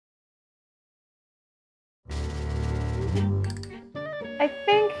I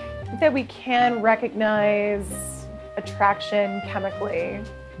think that we can recognize attraction chemically.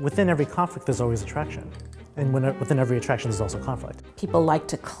 Within every conflict, there's always attraction. And within every attraction, there's also conflict. People like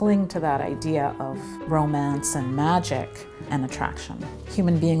to cling to that idea of romance and magic and attraction.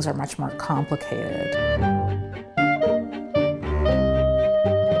 Human beings are much more complicated.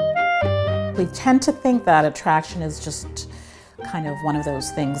 We tend to think that attraction is just kind of one of those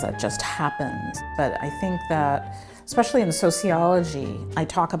things that just happens. But I think that, especially in sociology, I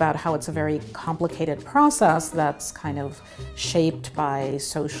talk about how it's a very complicated process that's kind of shaped by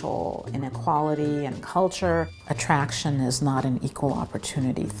social inequality and culture. Attraction is not an equal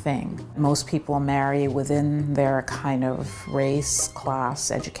opportunity thing. Most people marry within their kind of race,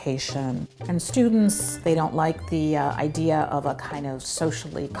 class, education. And students, they don't like the idea of a kind of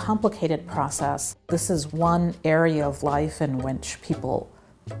socially complicated process. This is one area of life in which people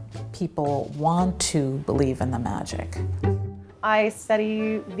want to believe in the magic. I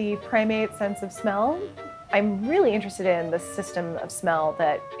study the primate sense of smell. I'm really interested in the system of smell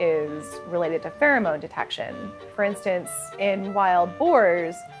that is related to pheromone detection. For instance, in wild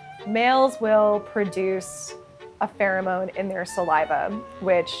boars, males will produce a pheromone in their saliva,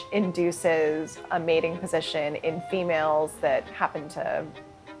 which induces a mating position in females that happen to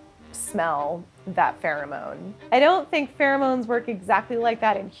smell that pheromone. I don't think pheromones work exactly like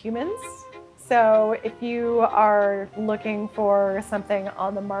that in humans. So if you are looking for something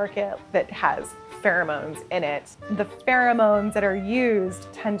on the market that has pheromones in it, the pheromones that are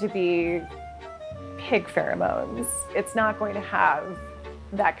used tend to be pig pheromones. It's not going to have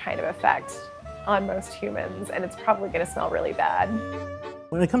that kind of effect on most humans, and it's probably going to smell really bad.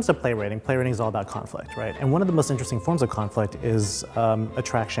 When it comes to playwriting is all about conflict, right? And one of the most interesting forms of conflict is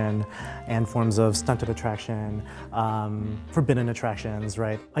attraction and forms of stunted attraction, forbidden attractions,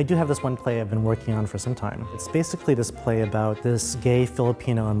 right? I do have this one play I've been working on for some time. It's basically this play about this gay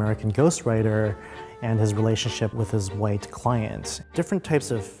Filipino-American ghostwriter and his relationship with his white client. Different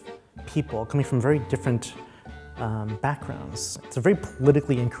types of people coming from very different backgrounds. It's a very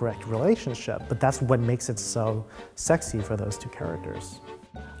politically incorrect relationship, but that's what makes it so sexy for those two characters.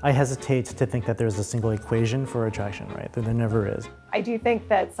 I hesitate to think that there's a single equation for attraction, right? There never is. I do think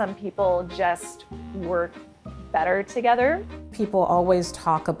that some people just work better together. People always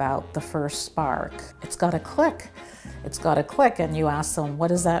talk about the first spark. It's got to click. It's got to click, and you ask them, what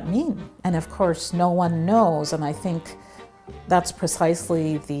does that mean? And of course, no one knows, and I think that's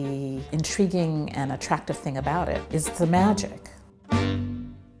precisely the intriguing and attractive thing about it, is the magic.